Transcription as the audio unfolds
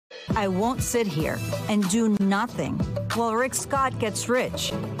I won't sit here and do nothing while Rick Scott gets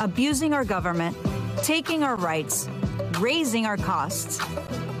rich, abusing our government, taking our rights, raising our costs,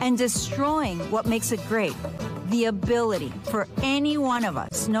 and destroying what makes it great. The ability for any one of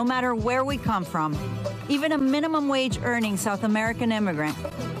us, no matter where we come from, even a minimum wage earning South American immigrant,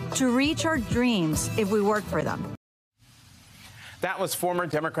 to reach our dreams if we work for them. That was former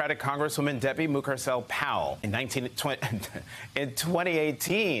Democratic Congresswoman Debbie Mucarsel-Powell. In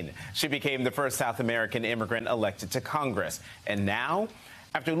 2018, she became the first South American immigrant elected to Congress. And now,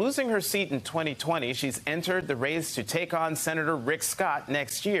 after losing her seat in 2020, she's entered the race to take on Senator Rick Scott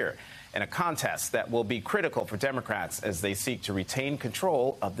next year in a contest that will be critical for Democrats as they seek to retain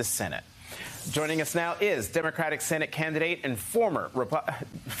control of the Senate. Joining us now is Democratic Senate candidate and former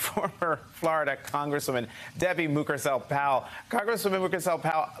Florida Congresswoman Debbie Mucarsel-Powell. Congresswoman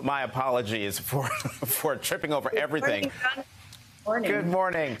Mucarsel-Powell, my apologies for tripping over everything. Good morning. Good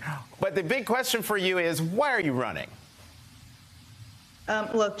morning. But the big question for you is, why are you running?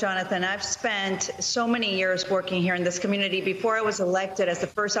 Look, Jonathan, I've spent so many years working here in this community. Before I was elected as the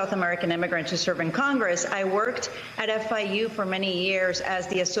first South American immigrant to serve in Congress, I worked at FIU for many years as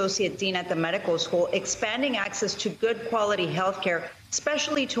the associate dean at the medical school, expanding access to good quality health care,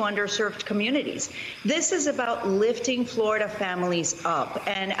 especially to underserved communities. This is about lifting Florida families up.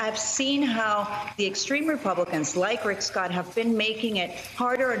 And I've seen how the extreme Republicans like Rick Scott have been making it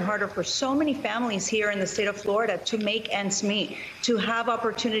harder and harder for so many families here in the state of Florida to make ends meet, to have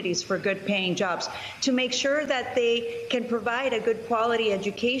opportunities for good paying jobs, to make sure that they can provide a good quality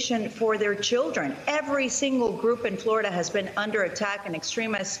education for their children. Every single group in Florida has been under attack, and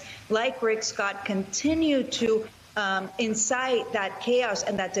extremists like Rick Scott continue to incite that chaos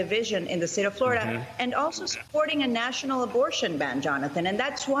and that division in the state of Florida, and also supporting a national abortion ban, Jonathan. And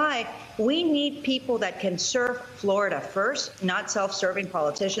that's why we need people that can serve Florida first, not self-serving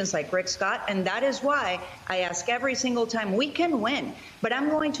politicians like Rick Scott. And that is why I ask every single time, we can win, but I'm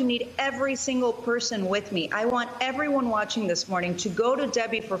going to need every single person with me. I want everyone watching this morning to go to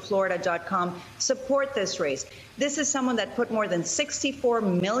debbieforflorida.com, support this race. This is someone that put more than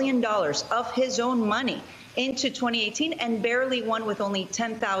 $64 million of his own money into 2018 and barely won with only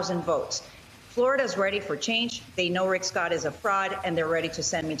 10,000 votes. Florida's ready for change. They know Rick Scott is a fraud, and they're ready to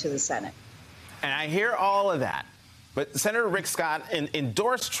send me to the Senate. And I hear all of that. But Senator Rick Scott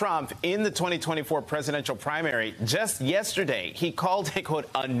endorsed Trump in the 2024 presidential primary just yesterday. He called it, quote,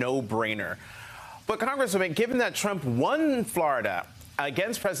 a no-brainer. But, Congresswoman, given that Trump won Florida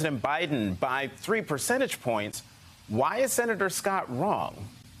against President Biden by 3 percentage points, why is Senator Scott wrong?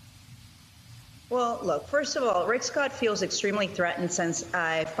 Well, look, first of all, Rick Scott feels extremely threatened since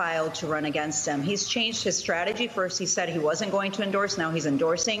I filed to run against him. He's changed his strategy. First, he said he wasn't going to endorse. Now he's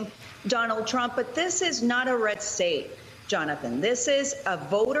endorsing Donald Trump. But this is not a red state, Jonathan. This is a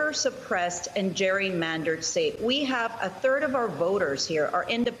voter-suppressed and gerrymandered state. We have a third of our voters here, our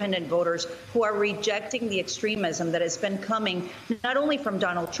independent voters, who are rejecting the extremism that has been coming not only from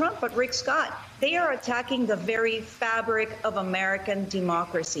Donald Trump, but Rick Scott. They are attacking the very fabric of American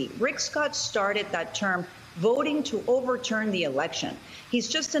democracy. Rick Scott started that term voting to overturn the election. He's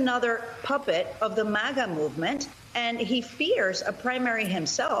just another puppet of the MAGA movement, and he fears a primary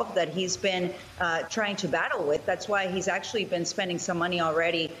himself that he's been trying to battle with. That's why he's actually been spending some money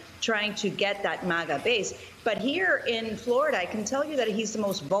already trying to get that MAGA base. But here in Florida, I can tell you that he's the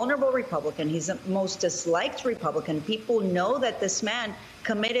most vulnerable Republican. He's the most disliked Republican. People know that this man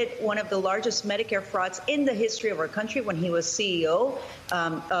committed one of the largest Medicare frauds in the history of our country when he was CEO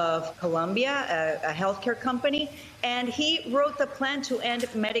of Columbia, a healthcare company. And he wrote the plan to end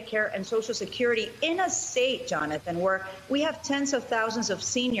Medicare and Social Security in a state, Jonathan, where we have tens of thousands of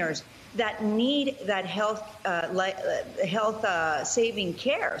seniors that need that health saving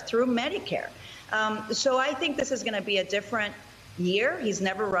care through Medicare. So I think this is going to be a different year. He's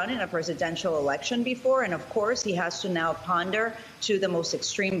never run in a presidential election before. And of course, he has to now ponder to the most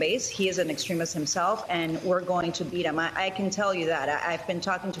extreme base. He is an extremist himself, and we're going to beat him. I can tell you that. I've been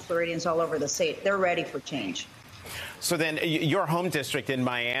talking to Floridians all over the state. They're ready for change. So then your home district in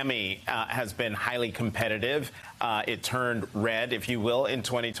Miami has been highly competitive. It turned red, if you will, in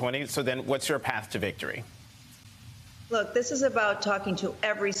 2020. So then what's your path to victory? Look, this is about talking to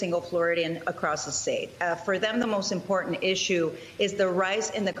every single Floridian across the state. For them, the most important issue is the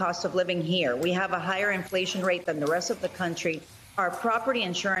rise in the cost of living here. We have a higher inflation rate than the rest of the country. Our property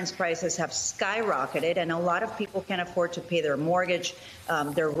insurance prices have skyrocketed, and a lot of people can't afford to pay their mortgage,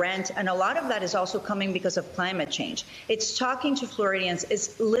 their rent, and a lot of that is also coming because of climate change. It's talking to Floridians,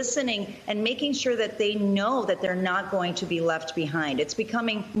 it's listening and making sure that they know that they're not going to be left behind. It's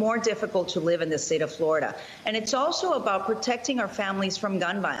becoming more difficult to live in the state of Florida. And it's also about protecting our families from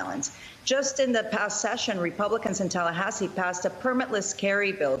gun violence. Just in the past session, Republicans in Tallahassee passed a permitless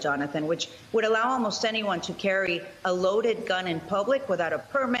carry bill, Jonathan, which would allow almost anyone to carry a loaded gun in public without a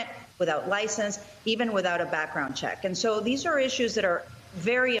permit, without license, even without a background check. And so these are issues that are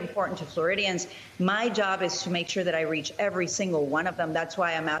very important to Floridians. My job is to make sure that I reach every single one of them. That's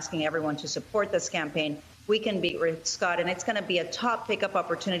why I'm asking everyone to support this campaign. We can beat Rick Scott, and it's going to be a top pickup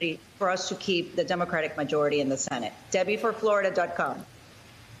opportunity for us to keep the Democratic majority in the Senate. DebbieForFlorida.com.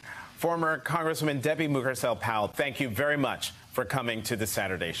 Former Congresswoman Debbie Mucarsel-Powell, thank you very much for coming to the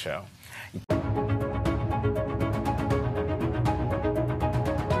Saturday Show.